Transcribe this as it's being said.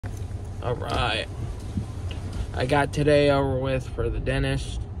Alright. I got today over with for the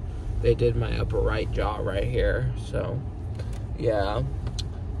dentist. They did my upper right jaw right here. So, yeah.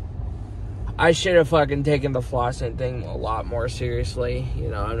 I should have fucking taken the flossing thing a lot more seriously. You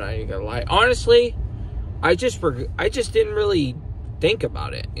know, I'm not even gonna lie. Honestly, I just didn't really think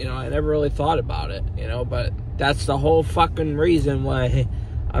about it. You know, I never really thought about it. You know, but that's the whole fucking reason why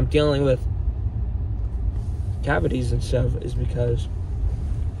I'm dealing with cavities and stuff, is because,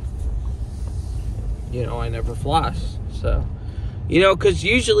 you know, I never floss. So, you know, because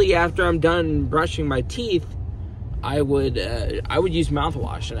usually after I'm done brushing my teeth, I would use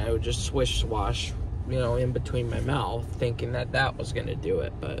mouthwash, and I would just swish wash, you know, in between my mouth, thinking that that was going to do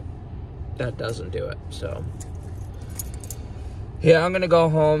it, but that doesn't do it. So, yeah, I'm going to go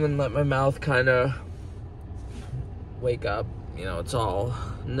home and let my mouth kind of wake up. You know, it's all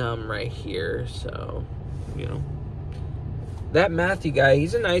numb right here, so, you know. That Matthew guy,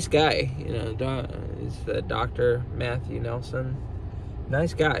 he's a nice guy, you know. He's the Dr. Matthew Nelson.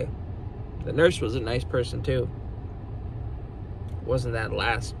 Nice guy. The nurse was a nice person, too. Wasn't that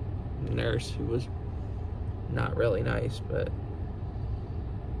last nurse who was not really nice, but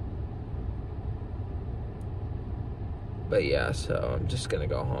yeah, so I'm just gonna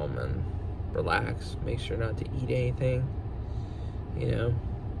go home and relax, make sure not to eat anything, you know.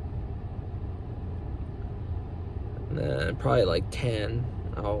 And then probably like 10,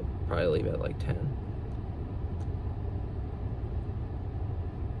 I'll probably leave at like 10.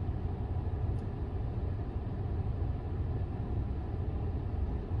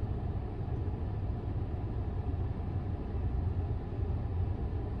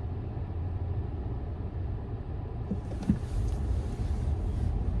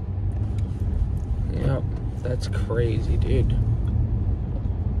 Yep, that's crazy, dude.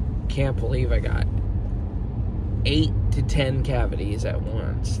 Can't believe I got 8 to 10 cavities at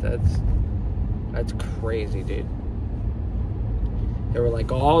once. That's crazy, dude. They were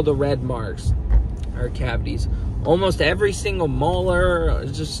like, all the red marks are cavities. Almost every single molar. I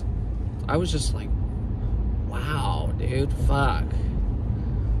was just like, wow, dude, fuck.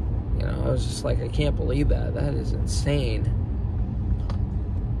 You know, I was just like, I can't believe that. That is insane.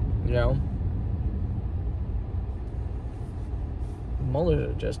 You know? Molars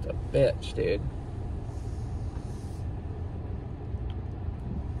are just a bitch, dude.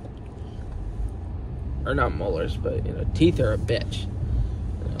 Or not molars, but, you know, teeth are a bitch.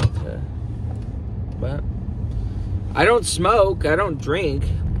 You know, but I don't smoke. I don't drink.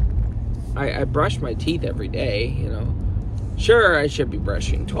 I brush my teeth every day, you know. Sure, I should be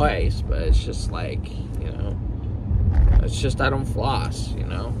brushing twice, but it's just like, you know, it's just I don't floss, you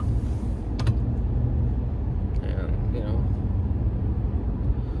know. And, you know,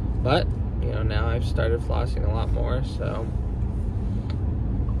 but, you know, now I've started flossing a lot more, so.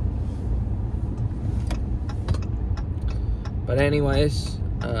 But anyways,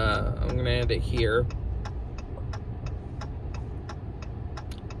 I'm going to end it here.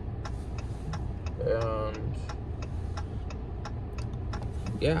 And,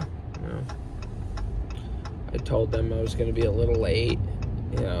 yeah, you know, I told them I was going to be a little late,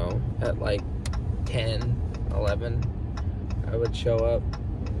 you know, at like 10, 11, I would show up.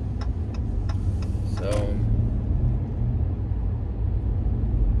 So,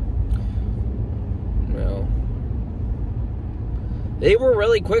 well, they were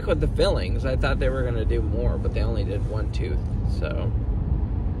really quick with the fillings. I thought they were going to do more, but they only did one tooth. So,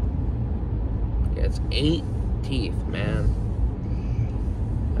 yeah, it's 8 teeth, man.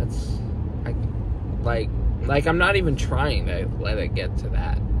 That's, like I'm not even trying to let it get to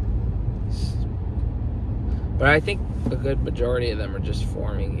that. But I think a good majority of them are just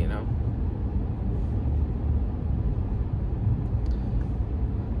forming, you know.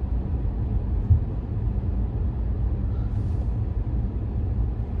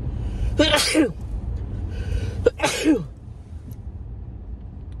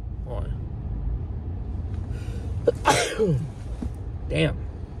 Damn.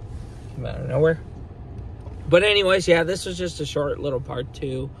 Came out of nowhere. But anyways, yeah, this was just a short little part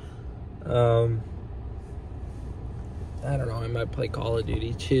 2. I don't know, I might play Call of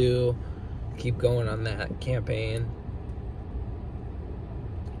Duty 2. Keep going on that campaign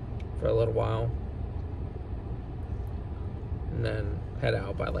for a little while. And then head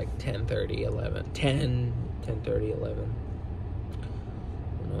out by like 10:30, 11. 10:30, 11.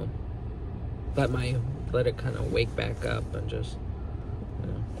 You know, let it kind of wake back up and just, you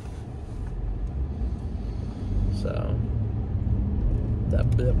know. So,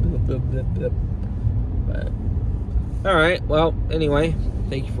 but, alright, well, anyway,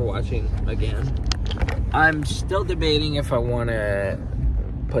 thank you for watching again. I'm still debating if I want to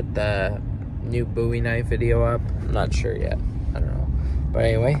put the new Bowie knife video up. I'm not sure yet. I don't know. But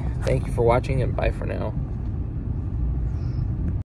anyway, thank you for watching, and bye for now.